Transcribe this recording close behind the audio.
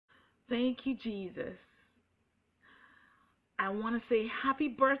Thank you, Jesus. I want to say happy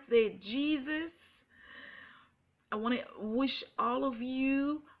birthday, Jesus. I want to wish all of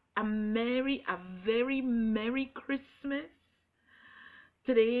you a very merry Christmas.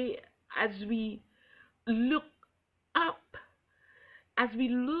 Today, as we look up, as we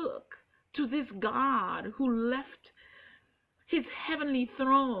look to this God who left his heavenly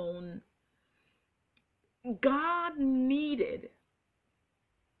throne, God needed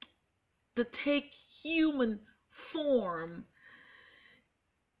to take human form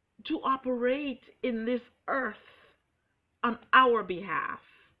to operate in this earth on our behalf.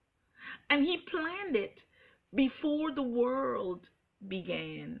 And he planned it before the world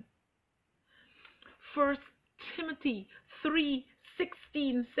began. 1 Timothy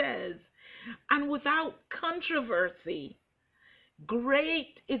 3:16 says, "And without controversy,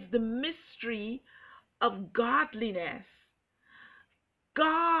 great is the mystery of godliness.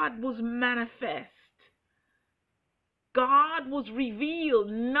 God was manifest. God was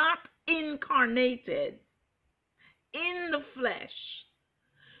revealed, not incarnated, in the flesh,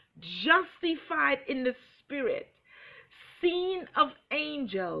 justified in the spirit, seen of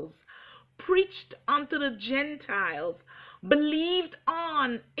angels, preached unto the Gentiles, believed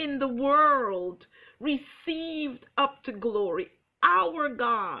on in the world, received up to glory." Our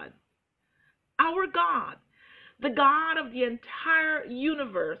God, the God of the entire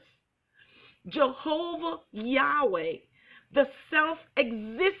universe, Jehovah Yahweh, the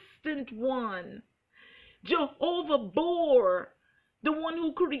self-existent one, Jehovah Bor, the one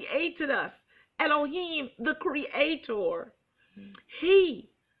who created us, Elohim, the creator.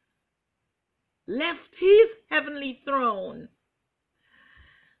 He left his heavenly throne.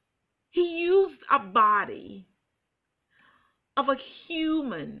 He used a body of a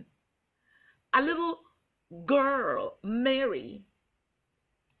human, a little girl, Mary.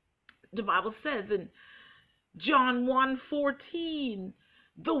 The Bible says in John 1:14,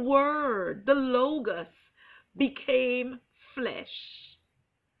 the Word, the Logos, became flesh.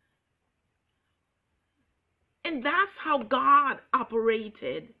 And that's how God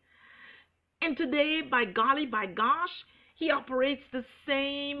operated. And today, by golly, by gosh, he operates the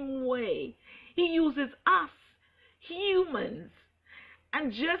same way. He uses us, humans.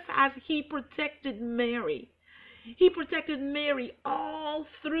 And just as he protected Mary all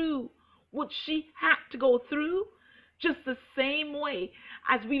through what she had to go through, just the same way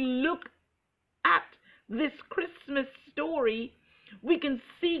as we look at this Christmas story, we can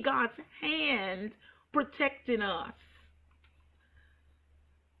see God's hand protecting us.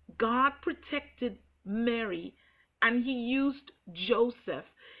 God protected Mary, and he used Joseph.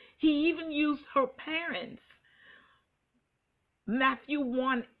 He even used her parents. Matthew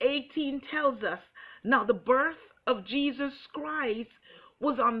 1:18 tells us, "Now the birth of Jesus Christ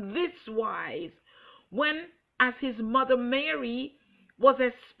was on this wise, when, as his mother Mary was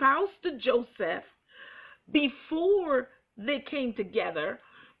espoused to Joseph, before they came together,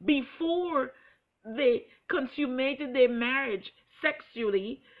 before they consummated their marriage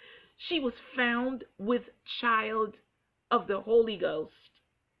sexually, she was found with child of the Holy Ghost.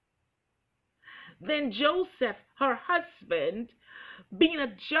 Then Joseph, her husband, being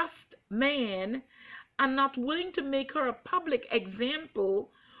a just man and not willing to make her a public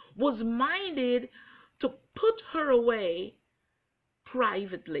example, was minded to put her away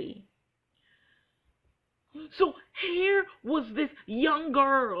privately." So here was this young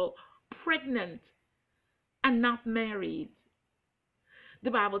girl, pregnant and not married.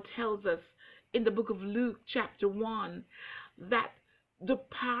 The Bible tells us in the book of Luke chapter 1 that the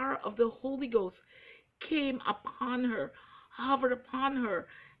power of the Holy Ghost came upon her, hovered upon her,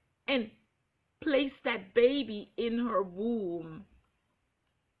 and placed that baby in her womb.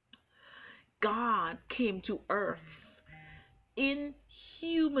 God came to earth in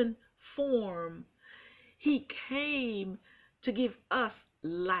human form. He came to give us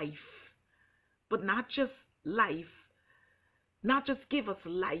life, but not just life, not just give us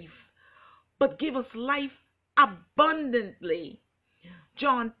life, but give us life abundantly.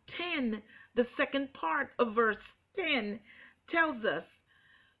 John 10, the second part of verse 10, tells us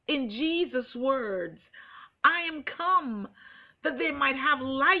in Jesus' words, "I am come that they might have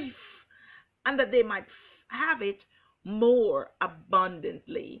life, and that they might have it more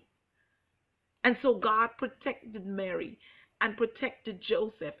abundantly." And so God protected Mary and protected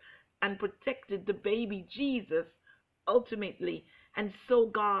Joseph and protected the baby Jesus ultimately. And so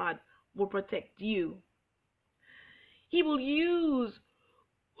God will protect you. He will use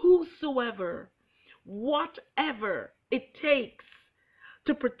whosoever, whatever it takes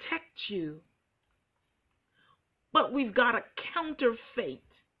to protect you. But we've got to counter fate.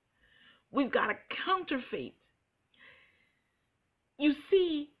 we've got a counterfeit. You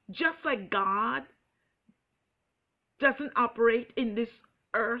see, just like God doesn't operate in this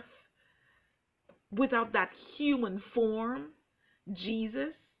earth without that human form,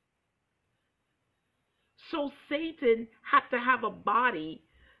 Jesus, so Satan had to have a body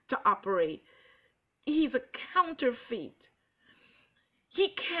to operate. He's a counterfeit. He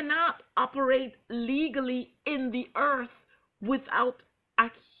cannot operate legally in the earth without a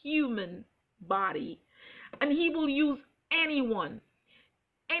human body. And he will use anyone,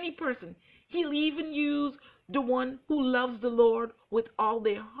 any person. He'll even use the one who loves the Lord with all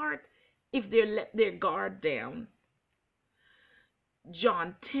their heart if they let their guard down.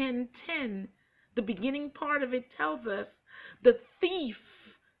 John 10:10, the beginning part of it tells us, the thief,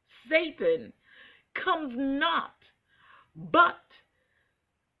 Satan, comes not but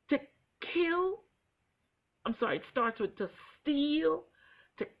to kill. It starts with to steal,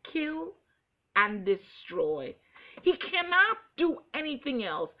 to kill, and destroy. He cannot do anything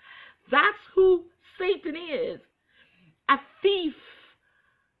else. That's who Satan is. A thief.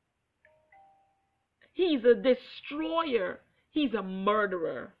 He's a destroyer. He's a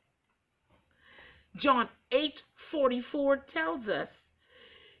murderer. John 8:44 tells us,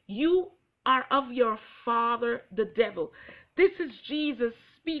 you are of your father, the devil. This is Jesus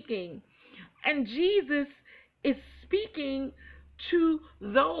speaking. And Jesus is speaking to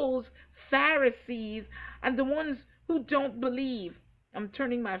those Pharisees and the ones who don't believe. I'm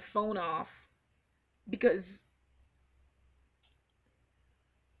turning my phone off because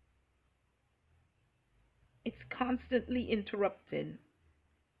it's constantly interrupted.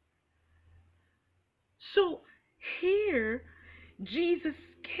 So here, Jesus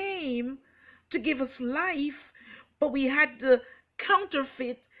came to give us life, but we had the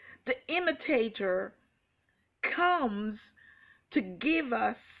counterfeit, the imitator comes to give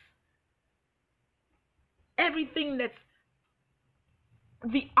us everything that's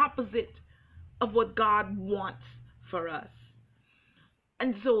the opposite of what God wants for us.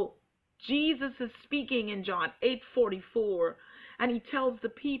 And so Jesus is speaking in John 8:44, and he tells the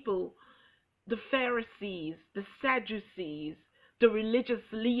people, the Pharisees, the Sadducees, the religious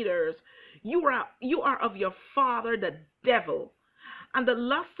leaders, you are of your father, the devil, and the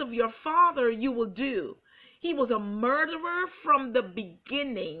lust of your father you will do. He was a murderer from the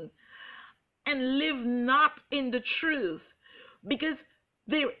beginning and lived not in the truth, because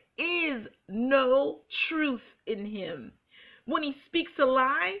there is no truth in him. When he speaks a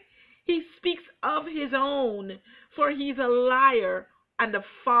lie, he speaks of his own, for he's a liar and the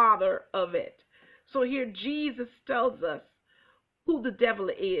father of it. So here Jesus tells us who the devil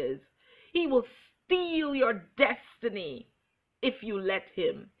is. He will steal your destiny if you let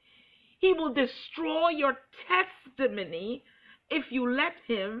him. He will destroy your testimony if you let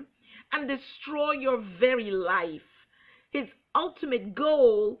him, and destroy your very life. His ultimate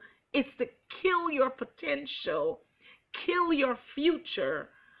goal is to kill your potential, kill your future,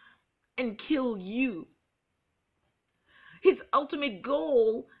 and kill you. His ultimate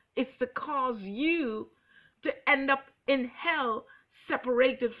goal is to cause you to end up in hell,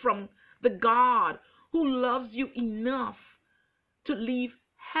 separated from the God who loves you enough to leave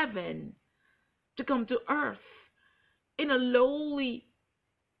heaven, to come to earth in a lowly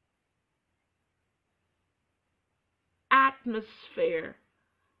atmosphere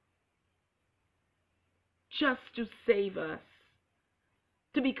just to save us,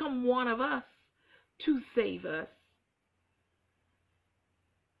 to become one of us, to save us.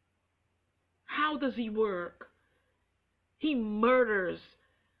 How does he work? He murders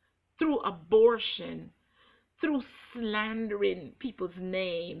through abortion, through slandering people's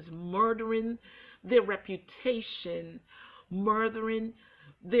names, murdering their reputation, murdering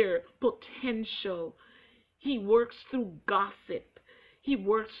their potential. He works through gossip. He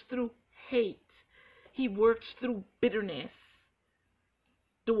works through hate. He works through bitterness.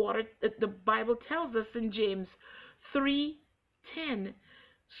 The Bible tells us in James 3:10,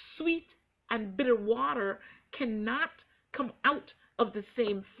 sweet and bitter water cannot come out of the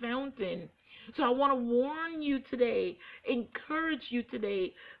same fountain. So I want to warn you today, encourage you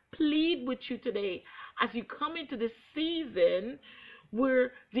today, plead with you today, as you come into this season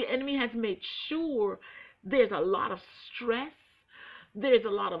where the enemy has made sure there's a lot of stress, there's a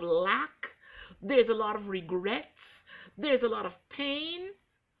lot of lack, there's a lot of regrets, there's a lot of pain.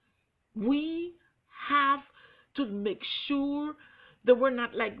 We have to make sure that we're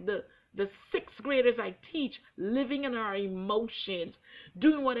not like the sixth graders I teach, living in our emotions,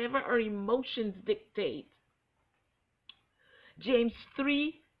 doing whatever our emotions dictate. James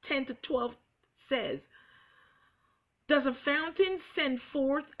 3:10-12 says, Does a fountain send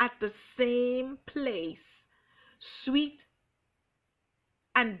forth at the same place sweet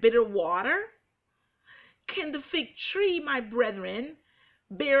and bitter water? Can the fig tree, my brethren,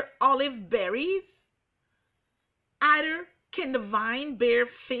 bear olive berries? Either can the vine bear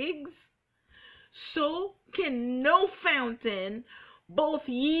figs? So can no fountain both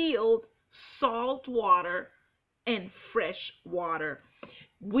yield salt water and fresh water.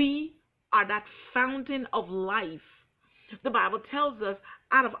 We are that fountain of life. The Bible tells us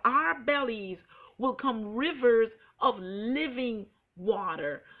out of our bellies will come rivers of living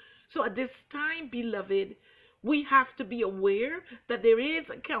water. So at this time, beloved, we have to be aware that there is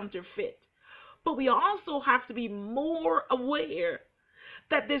a counterfeit. But we also have to be more aware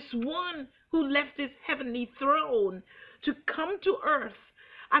that this one who left his heavenly throne to come to earth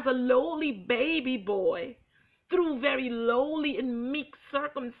as a lowly baby boy through very lowly and meek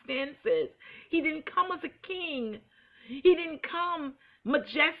circumstances. He didn't come as a king. He didn't come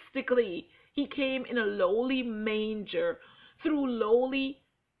majestically. He came in a lowly manger through a lowly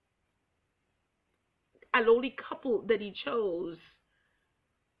couple that he chose.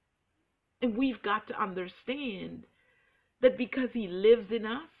 And we've got to understand that because he lives in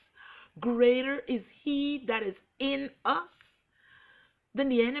us, greater is he that is in us than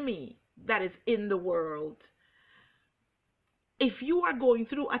the enemy that is in the world. If you are going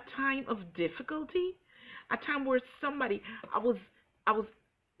through a time of difficulty, a time where somebody, I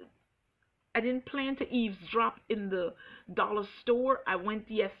didn't plan to eavesdrop in the dollar store. I went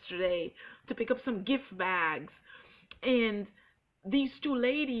yesterday to pick up some gift bags, and these two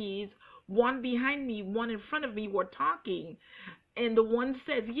ladies, one behind me, one in front of me, were talking, and the one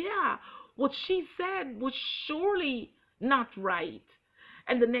says, yeah, what she said was surely not right.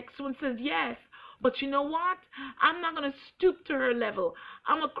 And the next one says, yes, but you know what? I'm not going to stoop to her level.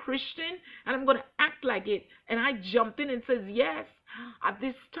 I'm a Christian, and I'm going to act like it. And I jumped in and says, yes, at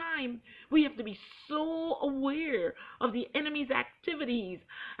this time, we have to be so aware of the enemy's activities,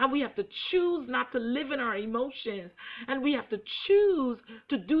 and we have to choose not to live in our emotions, and we have to choose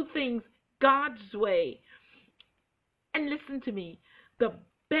to do things God's way. And listen to me, the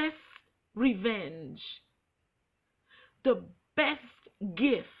best revenge, the best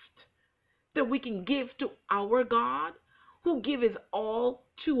gift that we can give to our God, who gives his all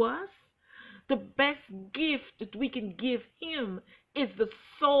to us, the best gift that we can give him is the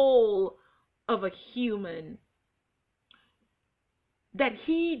soul of a human that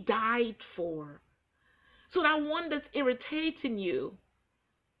he died for. So that one that's irritating you,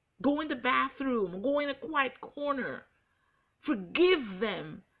 go in the bathroom, go in a quiet corner, forgive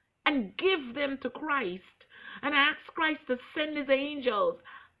them and give them to Christ, and ask Christ to send his angels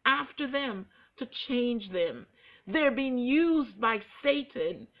after them to change them. They're being used by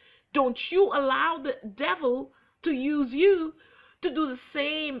Satan. Don't you allow the devil to use you to do the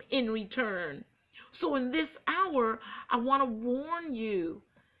same in return. So in this hour, I want to warn you,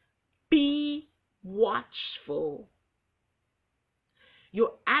 be watchful.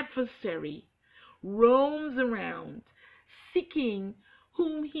 Your adversary roams around, seeking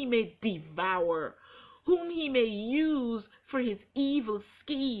whom he may devour, whom he may use for his evil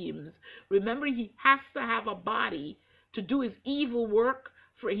schemes. Remember, he has to have a body to do his evil work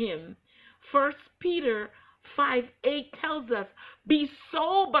for him. 1 Peter 5:8 tells us, be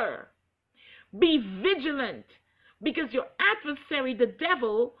sober, be vigilant, because your adversary, the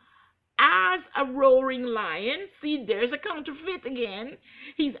devil, as a roaring lion, see, there's a counterfeit again.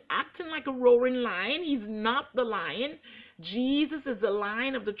 He's acting like a roaring lion. He's not the lion. Jesus is the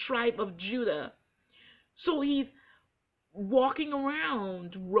lion of the tribe of Judah. So he's walking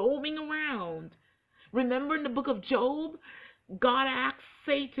around, roaming around. Remember in the book of Job, God asked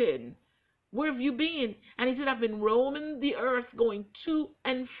Satan, where have you been? And he said, I've been roaming the earth, going to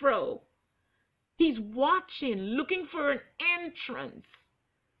and fro. He's watching, looking for an entrance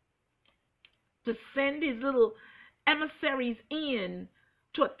to send his little emissaries in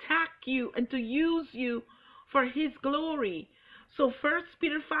to attack you and to use you for his glory. So 1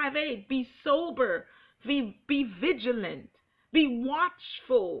 Peter 5:8, be sober, be vigilant, be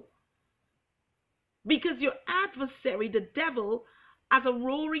watchful, because your adversary, the devil, as a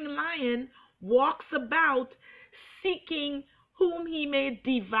roaring lion, walks about seeking whom he may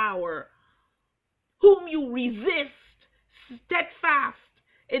devour, whom you resist steadfast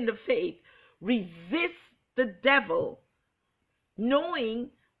in the faith. Resist the devil, knowing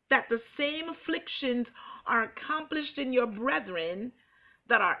that the same afflictions are accomplished in your brethren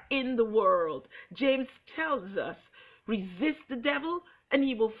that are in the world. James tells us, resist the devil and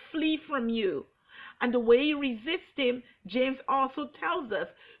he will flee from you. And the way you resist him, James also tells us,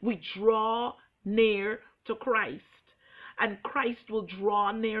 we draw near to Christ. and Christ will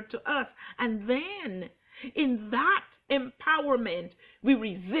draw near to us. And then in that empowerment, we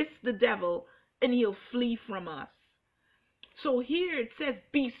resist the devil and he'll flee from us. So here it says,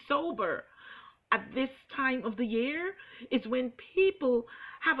 be sober. At this time of the year is when people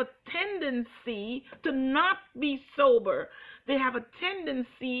have a tendency to not be sober. They have a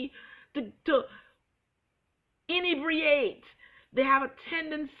tendency to inebriate. They have a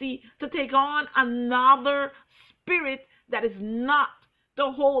tendency to take on another spirit that is not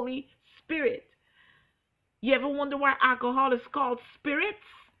the Holy Spirit. You ever wonder why alcohol is called spirits?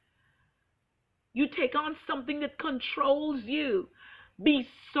 You take on something that controls you. Be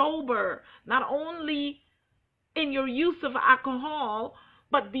sober, not only in your use of alcohol,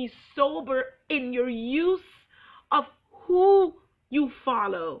 but be sober in your use of who you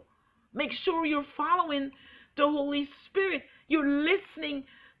follow. Make sure you're following the Holy Spirit. You're listening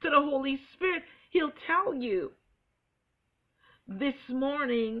to the Holy Spirit. He'll tell you. This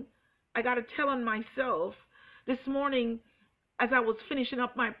morning, I got to tell on myself, this morning, as I was finishing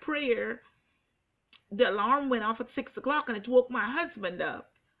up my prayer, the alarm went off at 6 o'clock and it woke my husband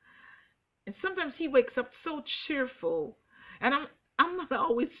up. And sometimes he wakes up so cheerful. And I'm not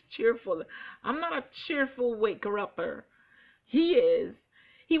always cheerful. I'm not a cheerful waker-upper. He is.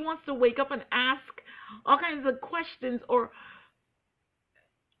 He wants to wake up and ask all kinds of questions, or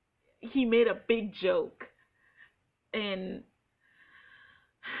he made a big joke. And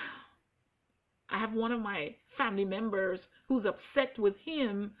I have one of my family members who's upset with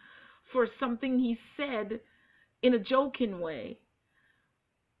him for something he said in a joking way,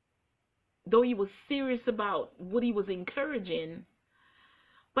 though he was serious about what he was encouraging.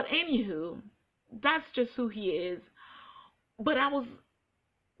 But anywho, that's just who he is. But I was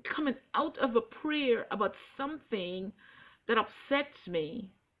coming out of a prayer about something that upsets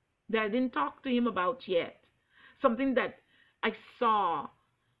me, that I didn't talk to him about yet, something that I saw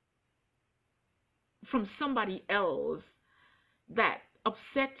from somebody else that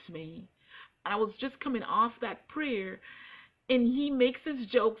upsets me. And I was just coming off that prayer, and he makes his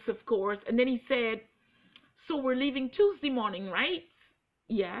jokes, of course, and then he said, so we're leaving Tuesday morning, right?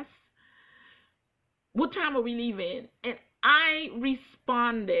 Yes. What time are we leaving? And I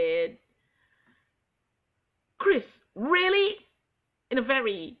responded, Chris, really? In a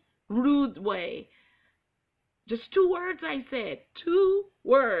very rude way. Just 2 words I said. 2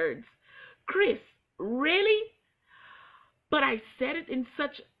 words. Chris, really? But I said it in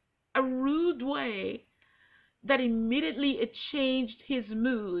such a rude way that immediately it changed his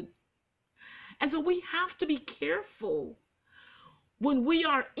mood. And so we have to be careful when we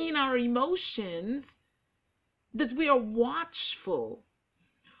are in our emotions, that we are watchful.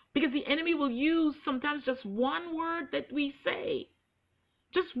 Because the enemy will use sometimes just one word that we say,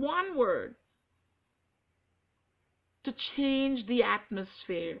 just one word, to change the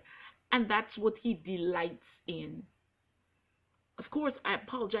atmosphere. And that's what he delights in. Of course, I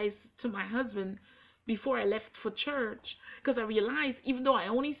apologized to my husband before I left for church, because I realized, even though I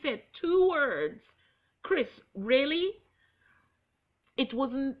only said 2 words, Chris, really? It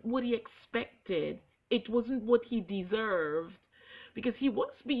wasn't what he expected. It wasn't what he deserved, because he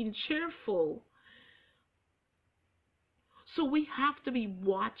was being cheerful. So we have to be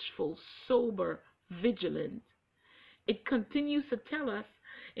watchful, sober, vigilant. It continues to tell us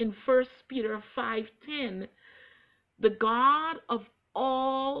in 1 Peter 5:10, the God of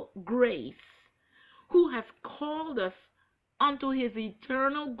all grace, who has called us unto his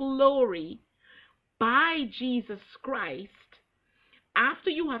eternal glory by Jesus Christ, after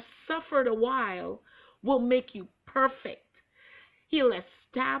you have suffered a while, will make you perfect. He'll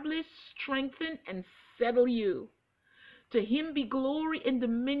establish, strengthen, and settle you. To him be glory and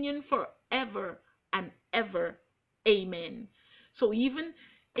dominion forever and ever. Amen. So even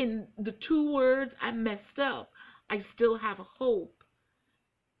in the 2 words I messed up, I still have hope.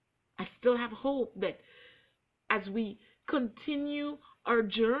 I still have hope that as we continue our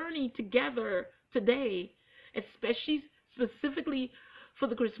journey together today, especially specifically for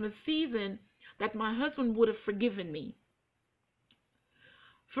the Christmas season, that my husband would have forgiven me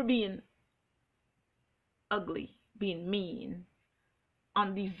for being ugly, being mean,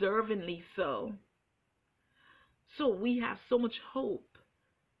 undeservingly so. So we have so much hope.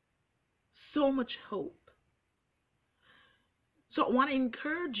 So much hope. So I want to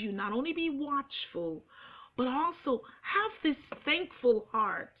encourage you, not only be watchful, but also have this thankful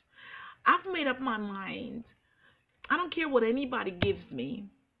heart. I've made up my mind. I don't care what anybody gives me.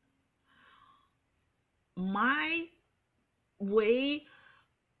 My way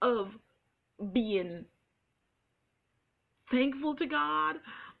of being thankful to God,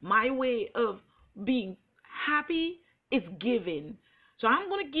 my way of being happy is giving. So I'm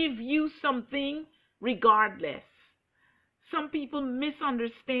going to give you something regardless. Some people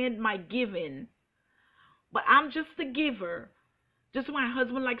misunderstand my giving, but I'm just a giver. Just my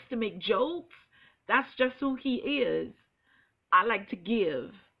husband likes to make jokes, that's just who he is. I like to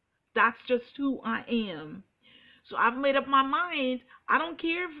give. That's just who I am. So I've made up my mind. I don't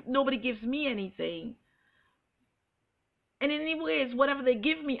care if nobody gives me anything. And anyways, whatever they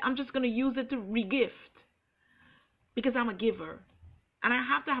give me, I'm just going to use it to regift because I'm a giver. And I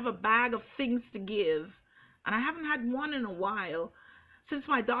have to have a bag of things to give. And I haven't had one in a while since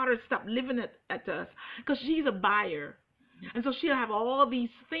my daughter stopped living at us because she's a buyer. And so she'll have all these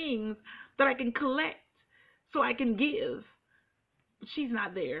things that I can collect so I can give. She's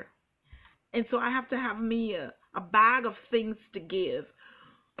not there. And so I have to have me a bag of things to give.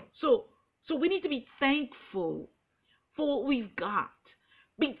 So we need to be thankful for what we've got.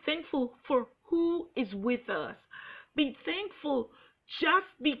 Be thankful for who is with us. Be thankful just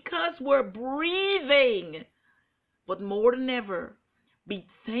because we're breathing. But more than ever, be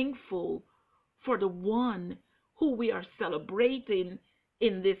thankful for the one who we are celebrating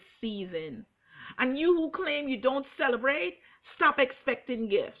in this season. And you who claim you don't celebrate, stop expecting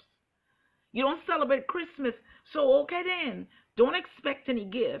gifts. You don't celebrate Christmas, so okay then. Don't expect any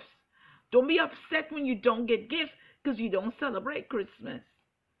gifts. Don't be upset when you don't get gifts because you don't celebrate Christmas.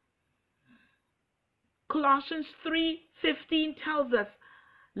 Colossians 3:15 tells us,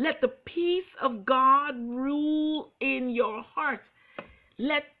 let the peace of God rule in your hearts.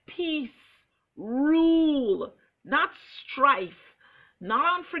 Let peace rule, not strife, not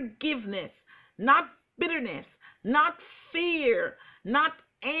unforgiveness, not bitterness, not fear, not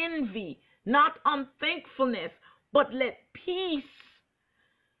envy, not unthankfulness, but let peace,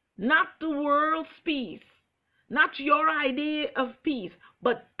 not the world's peace, not your idea of peace,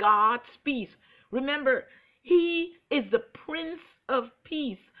 but God's peace. Remember, He is the Prince of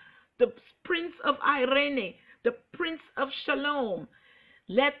Peace, the Prince of Irene, the Prince of Shalom.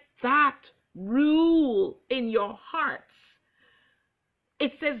 Let that rule in your hearts.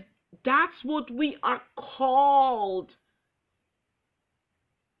 It says that's what we are called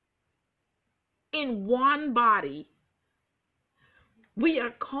in one body. We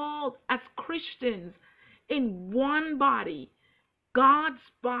are called as Christians in one body, God's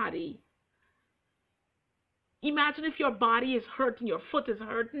body. Imagine if your body is hurting, your foot is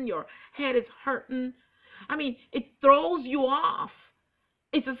hurting, your head is hurting. I mean, it throws you off.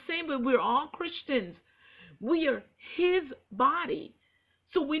 It's the same way we're all Christians. We are His body.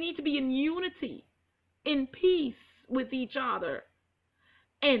 So we need to be in unity, in peace with each other.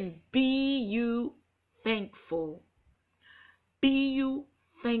 And be you thankful. Be you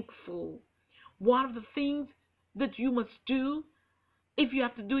thankful. One of the things that you must do, if you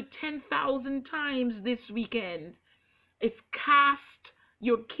have to do it 10,000 times this weekend, is cast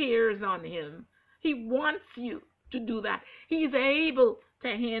your cares on Him. He wants you to do that. He is able to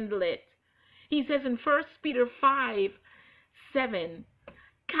handle it. He says in 1 Peter 5:7,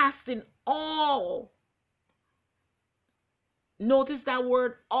 casting all. Notice that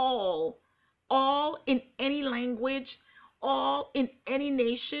word all. All in any language, all in any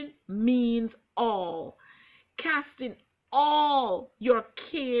nation means all. Casting all your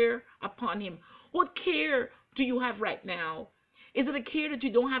care upon Him. What care do you have right now? Is it a care that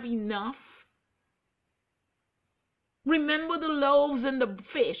you don't have enough? Remember the loaves and the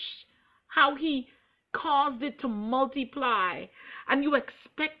fish, how He caused it to multiply, and you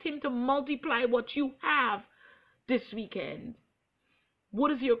expect Him to multiply what you have this weekend. What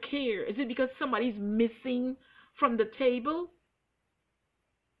is your care? Is it because somebody's missing from the table?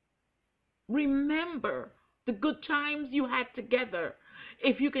 Remember the good times you had together.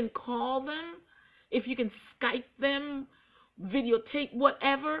 If you can call them, if you can Skype them, videotape,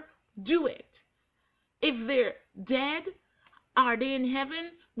 whatever, do it. If they're dead, are they in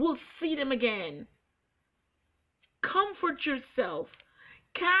heaven? We'll see them again. Comfort yourself.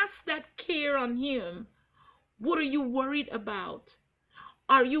 Cast that care on Him. What are you worried about?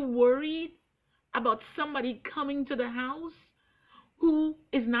 Are you worried about somebody coming to the house who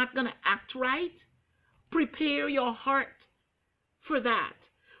is not going to act right? Prepare your heart for that.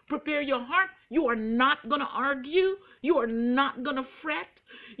 Prepare your heart. You are not going to argue. You are not going to fret.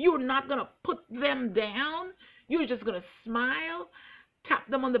 You are not going to put them down. You're just going to smile, tap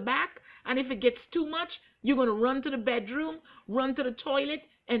them on the back, and if it gets too much, you're going to run to the bedroom, run to the toilet,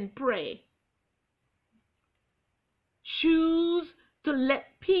 and pray. Choose to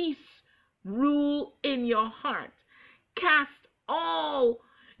let peace rule in your heart. Cast all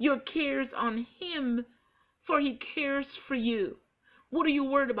your cares on Him, for He cares for you. What are you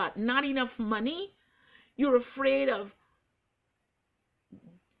worried about? Not enough money? You're afraid of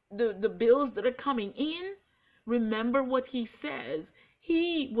the bills that are coming in, remember what he says.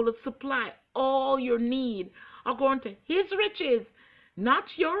 He will supply all your need according to his riches,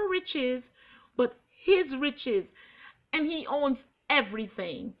 not your riches, but his riches. And he owns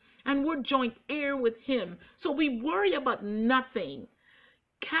everything. And we're joint heir with him. So we worry about nothing.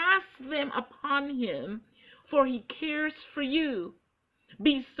 Cast them upon him, for he cares for you.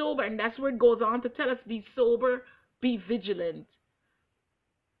 Be sober. And that's where it goes on to tell us, be sober, be vigilant.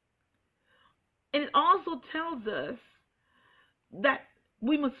 And it also tells us that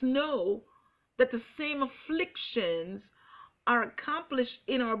we must know that the same afflictions are accomplished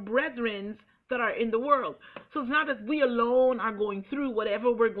in our brethren that are in the world. So it's not that we alone are going through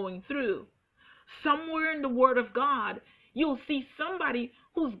whatever we're going through. Somewhere in the Word of God, you'll see somebody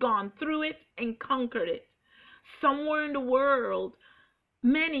who's gone through it and conquered it. Somewhere in the world,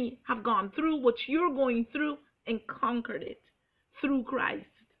 many have gone through what you're going through and conquered it through Christ.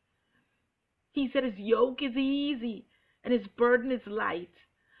 He said his yoke is easy and his burden is light.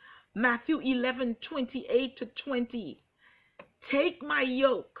 Matthew 11:28-20. Take my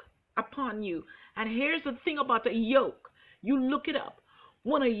yoke upon you. And here's the thing about a yoke. You look it up.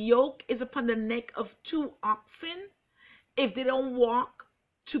 When a yoke is upon the neck of two oxen, if they don't walk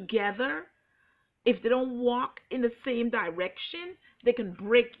together, if they don't walk in the same direction, they can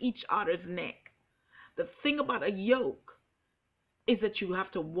break each other's neck. The thing about a yoke is that you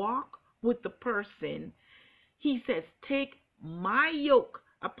have to walk with the person. He says, take my yoke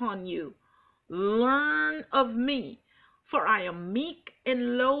upon you. Learn of me, for I am meek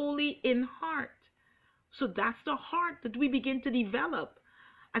and lowly in heart. So that's the heart that we begin to develop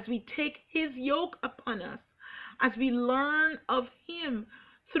as we take his yoke upon us, as we learn of him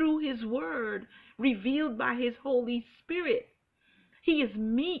through his word revealed by his Holy Spirit. He is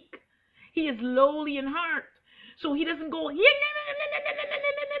meek. He is lowly in heart. So he doesn't go,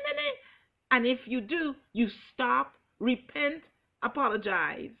 and if you do, you stop, repent,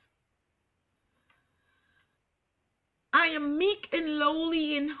 apologize. I am meek and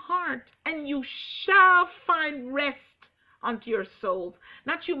lowly in heart, and you shall find rest unto your souls.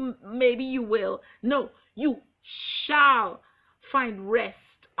 Not you, maybe you will. No, you shall find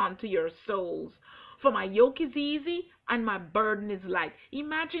rest unto your souls. For my yoke is easy and my burden is light.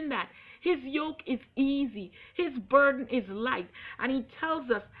 Imagine that. His yoke is easy. His burden is light. And he tells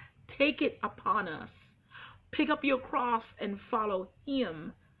us, take it upon us. Pick up your cross and follow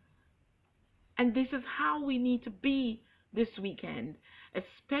him. And this is how we need to be this weekend,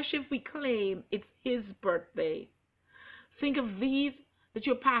 especially if we claim it's his birthday. Think of these that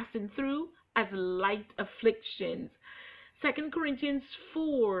you're passing through as light afflictions. 2 Corinthians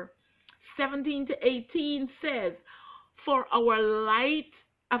 4:17-18 says, for our light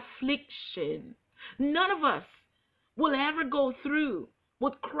affliction, none of us will ever go through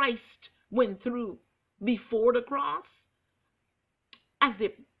what Christ went through before the cross. As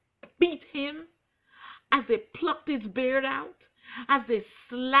they beat him, as they plucked his beard out, as they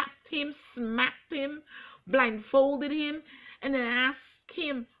slapped him, smacked him, blindfolded him, and then asked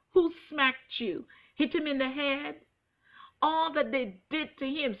him, who smacked you? Hit him in the head. All that they did to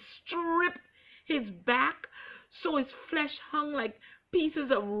him, stripped his back so his flesh hung like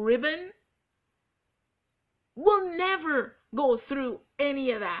pieces of ribbon. We'll never go through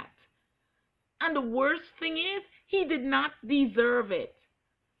any of that. And the worst thing is, he did not deserve it.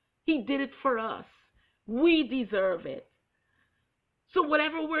 He did it for us. We deserve it. So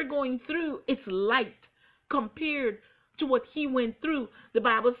whatever we're going through, it's light compared to what he went through. The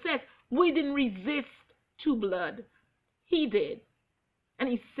Bible says we didn't resist to blood. He did. And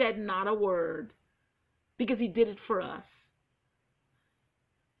he said not a word because he did it for us.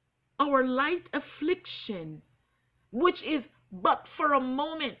 Our light affliction, which is but for a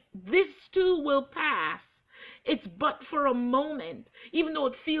moment, this too will pass. It's but for a moment, even though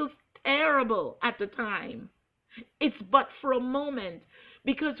it feels terrible at the time. It's but for a moment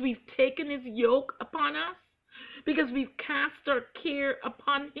because we've taken his yoke upon us, because we've cast our care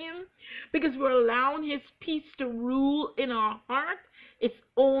upon him, because we're allowing his peace to rule in our heart. It's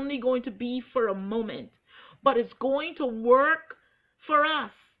only going to be for a moment, but it's going to work for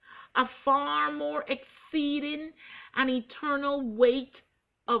us a far more exceeding and eternal weight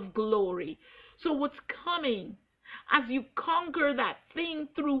of glory. So what's coming as you conquer that thing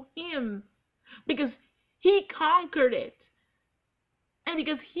through him, because he conquered it, and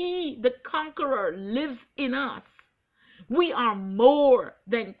because he, the conqueror, lives in us, we are more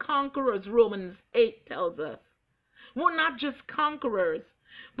than conquerors, Romans 8 tells us. We're not just conquerors,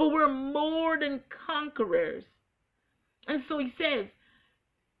 but we're more than conquerors. And so he says,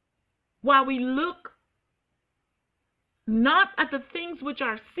 while we look not at the things which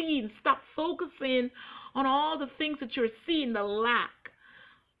are seen. Stop focusing on all the things that you're seeing, the lack,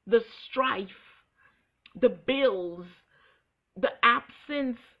 the strife, the bills, the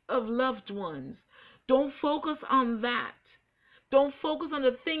absence of loved ones. Don't focus on that. Don't focus on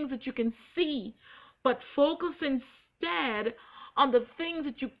the things that you can see, but focus instead on the things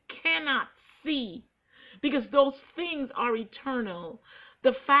that you cannot see, because those things are eternal.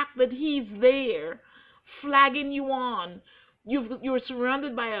 The fact that He's there, flagging you on, you're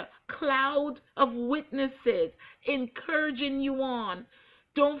surrounded by a cloud of witnesses encouraging you on.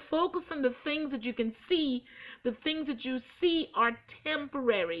 Don't focus on the things that you can see. The things that you see are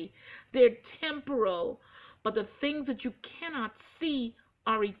temporary, they're temporal, but the things that you cannot see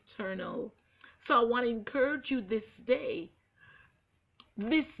are eternal. So I want to encourage you this day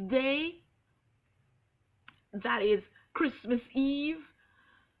that is Christmas Eve.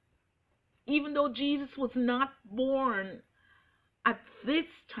 Even though Jesus was not born at this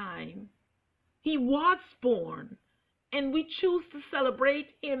time, He was born, and we choose to celebrate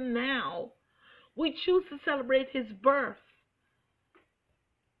Him now. We choose to celebrate His birth.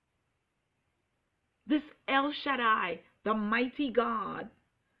 This El Shaddai, the mighty God,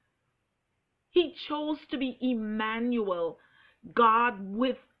 He chose to be Emmanuel, God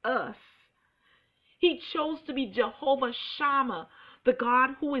with us. He chose to be Jehovah Shammah, the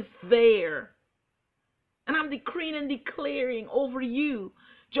God who is there. And I'm decreeing and declaring over you,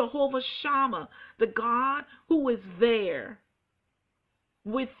 Jehovah Shammah, the God who is there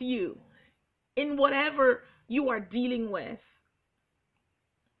with you in whatever you are dealing with.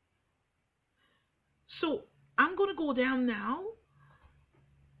 So I'm going to go down now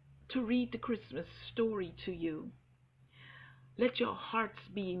to read the Christmas story to you. Let your hearts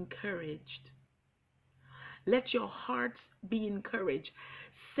be encouraged. Let your hearts be encouraged.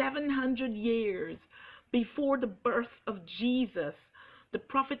 700 years before the birth of Jesus, the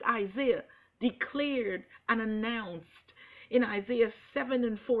prophet Isaiah declared and announced in Isaiah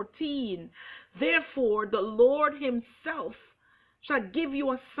 7:14, therefore the Lord Himself shall give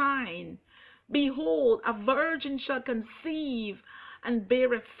you a sign. Behold, a virgin shall conceive and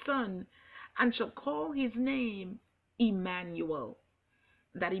bear a son, and shall call his name Emmanuel.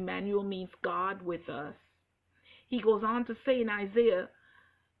 That Emmanuel means God with us. He goes on to say in Isaiah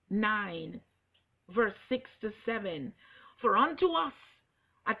 9, verse 6 to 7, for unto us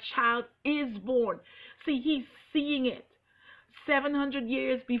a child is born. See, he's seeing it. 700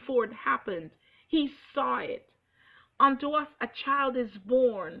 years before it happened, he saw it. Unto us a child is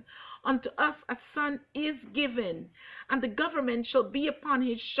born. Unto us a son is given, and the government shall be upon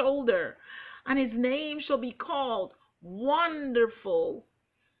his shoulder, and his name shall be called Wonderful,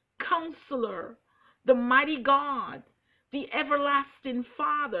 Counselor, the Mighty God, the Everlasting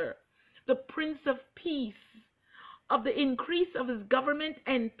Father, the Prince of Peace. Of the increase of his government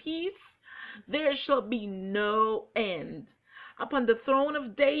and peace there shall be no end, upon the throne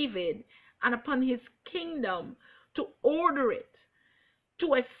of David and upon his kingdom, to order it,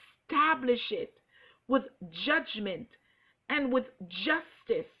 to establish it with judgment and with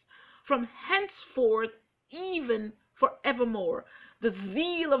justice from henceforth even forevermore. The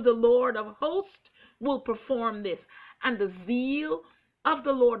zeal of the Lord of hosts will perform this, and the zeal of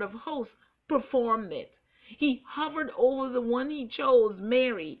the Lord of hosts performed it. He hovered over the one He chose,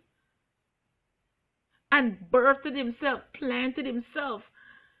 Mary, and birthed Himself, planted Himself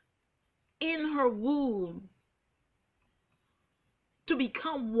in her womb to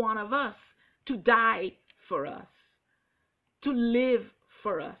become one of us, to die for us, to live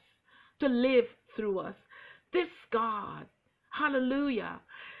for us, to live through us. This God, hallelujah.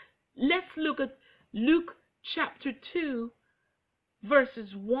 Let's look at Luke chapter 2, verses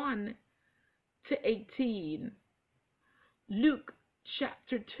 1 to 18. Luke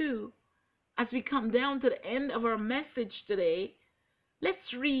chapter 2. As we come down to the end of our message today,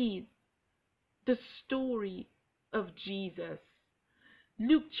 let's read the story of Jesus.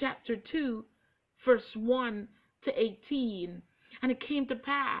 Luke chapter 2, verse 1 to 18. And it came to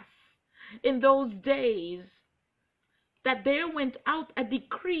pass in those days that there went out a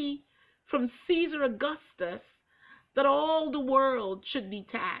decree from Caesar Augustus that all the world should be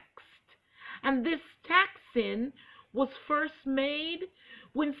taxed. And this taxing was first made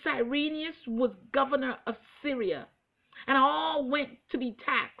when Cyrenius was governor of Syria. And all went to be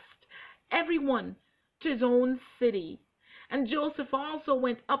taxed, everyone to his own city. And Joseph also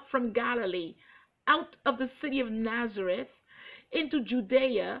went up from Galilee, out of the city of Nazareth, into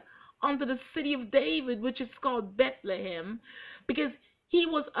Judea, unto the city of David, which is called Bethlehem, because he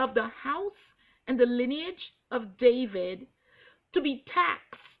was of the house and the lineage of David, to be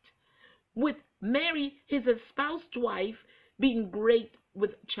taxed with Mary, his espoused wife, being great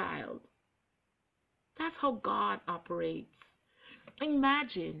with child. That's how God operates.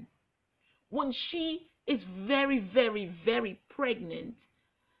 Imagine when she is very, very, very pregnant,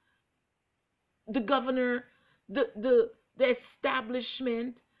 the governor, the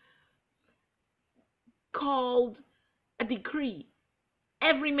establishment called a decree.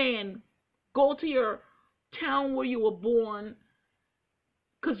 Every man, go to your town where you were born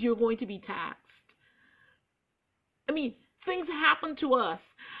because you're going to be taxed. I mean, things happen to us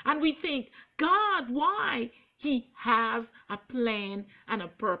and we think, God, why? He has a plan and a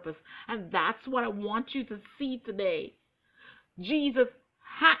purpose. And that's what I want you to see today. Jesus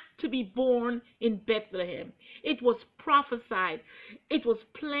had to be born in Bethlehem. It was prophesied. It was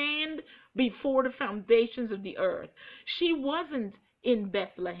planned before the foundations of the earth. She wasn't in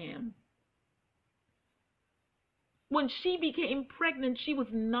Bethlehem. When she became pregnant, she was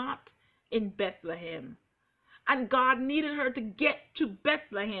not in Bethlehem. And God needed her to get to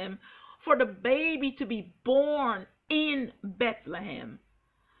Bethlehem for the baby to be born in Bethlehem.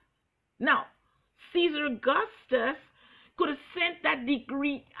 Now, Caesar Augustus could have sent that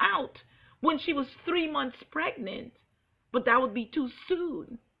decree out when she was 3 months pregnant, but that would be too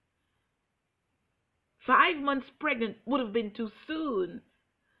soon. 5 months pregnant would have been too soon.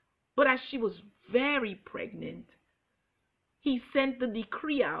 But as she was very pregnant, he sent the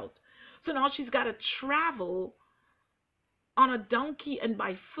decree out. So now she's got to travel on a donkey and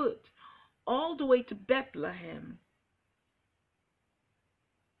by foot all the way to Bethlehem.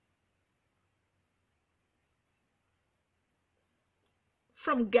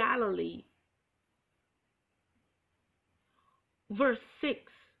 From Galilee. Verse 6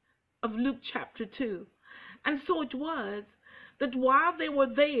 of Luke chapter 2. And so it was that while they were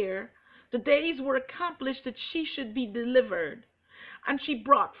there, the days were accomplished that she should be delivered. And she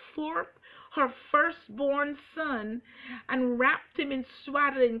brought forth her firstborn son, and wrapped him in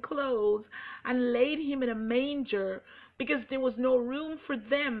swaddling clothes, and laid him in a manger, because there was no room for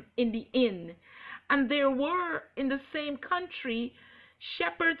them in the inn. And there were in the same country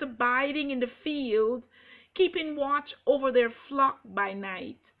shepherds abiding in the field, keeping watch over their flock by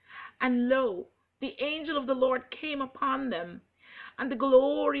night. And lo, the angel of the Lord came upon them, and the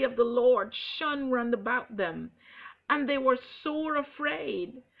glory of the Lord shone round about them, and they were sore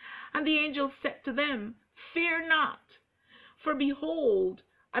afraid. And the angel said to them, Fear not, for behold,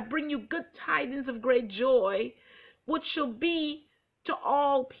 I bring you good tidings of great joy, which shall be to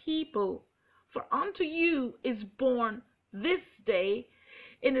all people. For unto you is born this day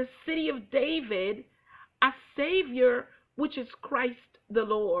in the city of David a Savior, which is Christ the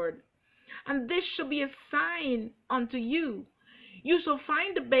Lord. And this shall be a sign unto you. You shall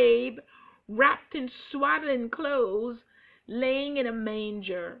find a babe wrapped in swaddling clothes, laying in a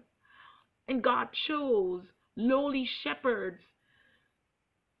manger. And God chose lowly shepherds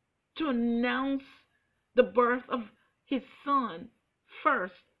to announce the birth of his son.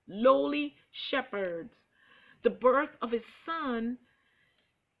 First, lowly shepherds. The birth of his son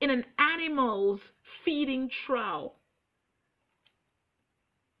in an animal's feeding trough.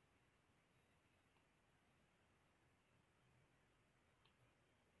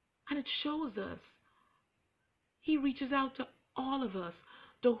 And it shows us he reaches out to all of us,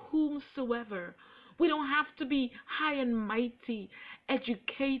 to whomsoever. We don't have to be high and mighty,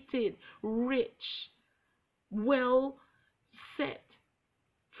 educated, rich, well set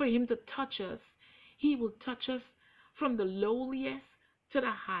for him to touch us. He will touch us from the lowliest to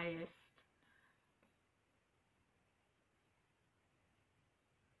the highest.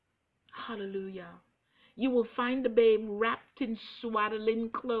 Hallelujah. You will find the babe wrapped in swaddling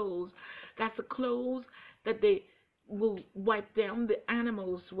clothes. That's the clothes that they will wipe down the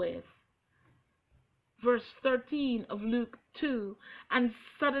animals with. Verse 13 of Luke 2. And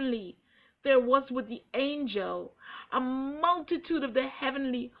suddenly there was with the angel a multitude of the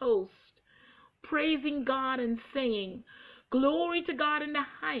heavenly host, praising God and saying, Glory to God in the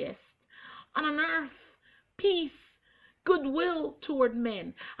highest, and on earth peace, goodwill toward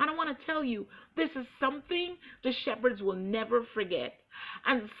men. And I want to tell you, this is something the shepherds will never forget.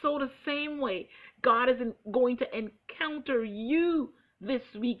 And so the same way, God is going to encounter you this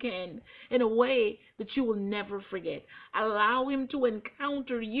weekend in a way that you will never forget. Allow him to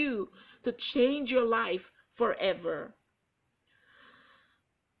encounter you to change your life forever.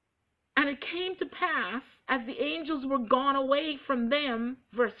 And it came to pass, as the angels were gone away from them,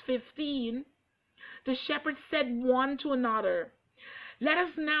 verse 15, the shepherds said one to another, Let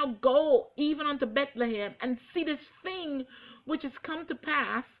us now go even unto Bethlehem, and see this thing which is come to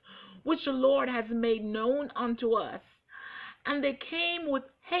pass, which the Lord has made known unto us. And they came with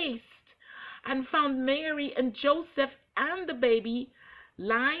haste, and found Mary and Joseph and the baby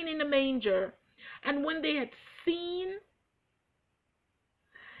lying in the manger. And seen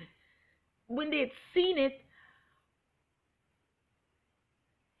when they had seen it,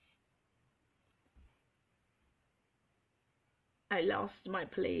 I lost my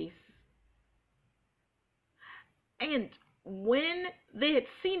place. And when they had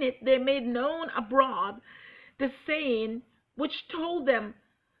seen it, they made known abroad the saying which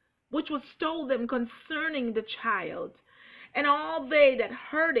was told them concerning the child. And all they that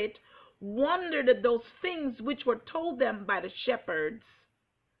heard it wondered at those things which were told them by the shepherds.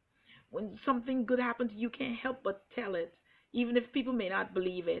 When something good happens, you can't help but tell it, even if people may not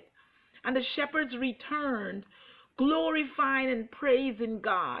believe it. And the shepherds returned, glorifying and praising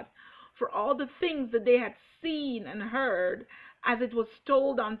God for all the things that they had seen and heard, as it was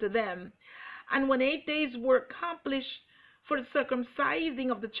told unto them. And when 8 days were accomplished for the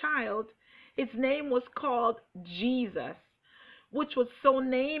circumcising of the child, his name was called Jesus, which was so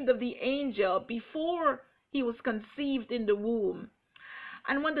named of the angel before he was conceived in the womb.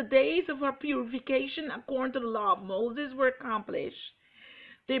 And when the days of her purification according to the law of Moses were accomplished,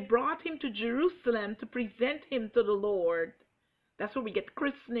 they brought him to Jerusalem to present him to the Lord. That's where we get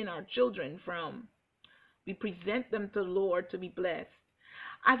christening our children from. We present them to the Lord to be blessed.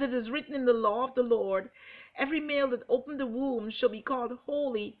 As it is written in the law of the Lord, every male that opened the womb shall be called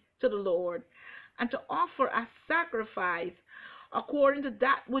holy to the Lord, and to offer a sacrifice according to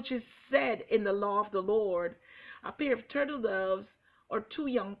that which is said in the law of the Lord, a pair of turtle doves or 2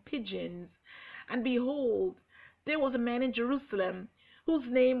 young pigeons. And behold, there was a man in Jerusalem whose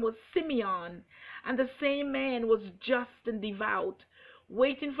name was Simeon, and the same man was just and devout,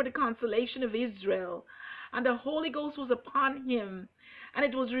 waiting for the consolation of Israel. And the Holy Ghost was upon him, and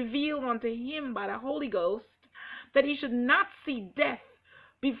it was revealed unto him by the Holy Ghost that he should not see death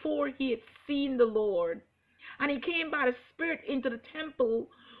before he had seen the Lord. And he came by the Spirit into the temple,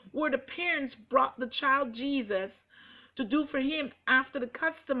 where the parents brought the child Jesus to do for him after the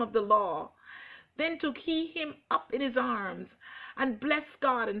custom of the law. Then took he him up in his arms, and blessed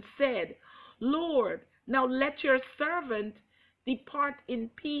God, and said, Lord, now let your servant depart in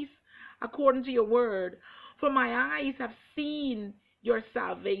peace according to your word. For my eyes have seen your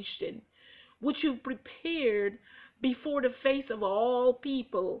salvation, which you prepared before the face of all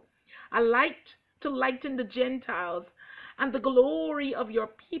people, a light to lighten the Gentiles, and the glory of your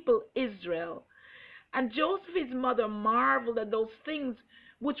people Israel. And Joseph his mother marveled at those things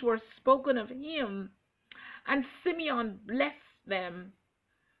which were spoken of him. And Simeon blessed them,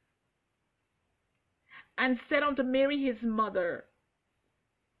 and said unto Mary his mother,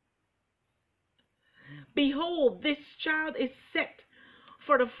 Behold, this child is set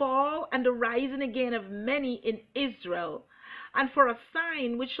for the fall and the rising again of many in Israel, and for a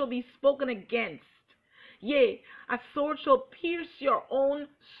sign which shall be spoken against. Yea, a sword shall pierce your own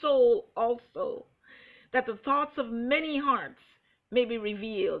soul also, that the thoughts of many hearts may be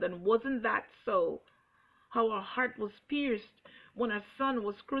revealed. And wasn't that so? How our heart was pierced when our son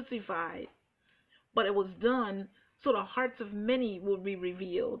was crucified. But it was done so the hearts of many would be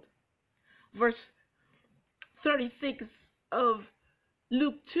revealed. Verse 36 of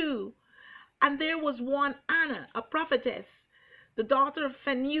Luke 2. And there was one Anna, a prophetess, the daughter of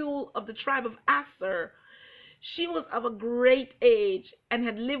Phanuel of the tribe of Aser. She was of a great age, and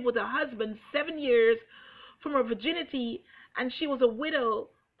had lived with her husband 7 years from her virginity, and she was a widow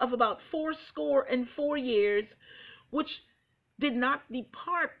of about 84 years, which did not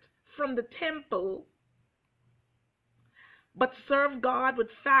depart from the temple, but served God with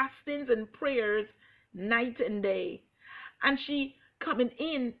fastings and prayers night and day. And she, coming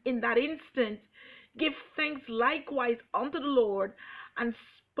in that instant, gave thanks likewise unto the Lord, and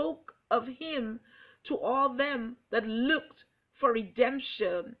spoke of him to all them that looked for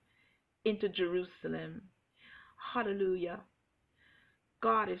redemption into Jerusalem. Hallelujah.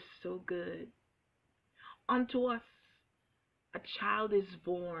 God is so good. Unto us a child is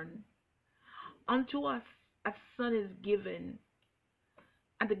born. Unto us a son is given.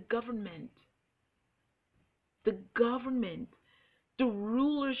 And the government, the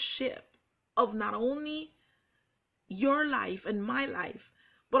rulership of not only your life and my life,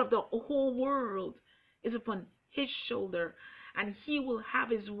 but of the whole world is upon his shoulder, and he will have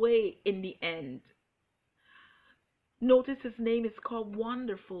his way in the end. Notice his name is called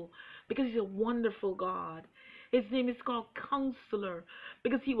Wonderful, because he's a wonderful God. His name is called Counselor,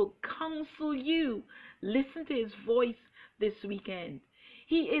 because he will counsel you. Listen to his voice this weekend.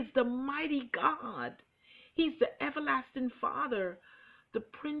 He is the mighty God. He's the everlasting Father, the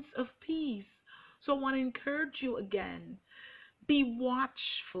Prince of Peace. So I want to encourage you again. Be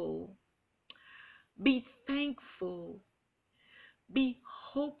watchful. Be thankful. Be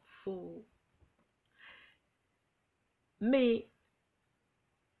hopeful. May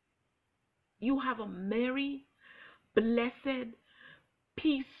you have a merry, blessed,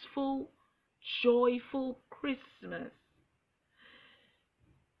 peaceful, joyful Christmas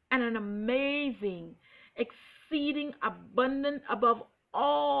and an amazing, exceeding, abundant, above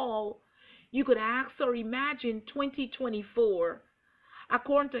all you could ask or imagine 2024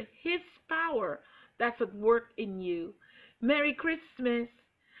 according to His power that's at work in you. Merry Christmas.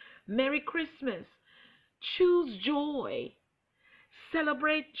 Merry Christmas. Choose joy.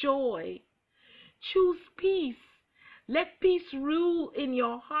 Celebrate joy. Choose peace. Let peace rule in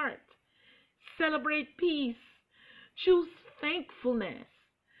your heart. Celebrate peace. Choose thankfulness.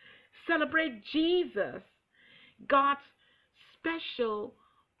 Celebrate Jesus, God's special,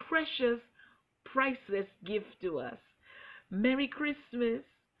 precious, priceless gift to us. Merry Christmas.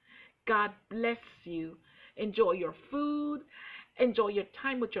 God bless you. Enjoy your food. Enjoy your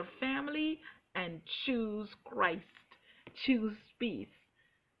time with your family. And choose Christ. Choose peace.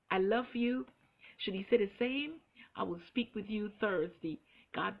 I love you. Should He say the same? I will speak with you Thursday.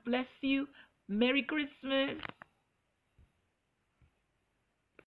 God bless you. Merry Christmas.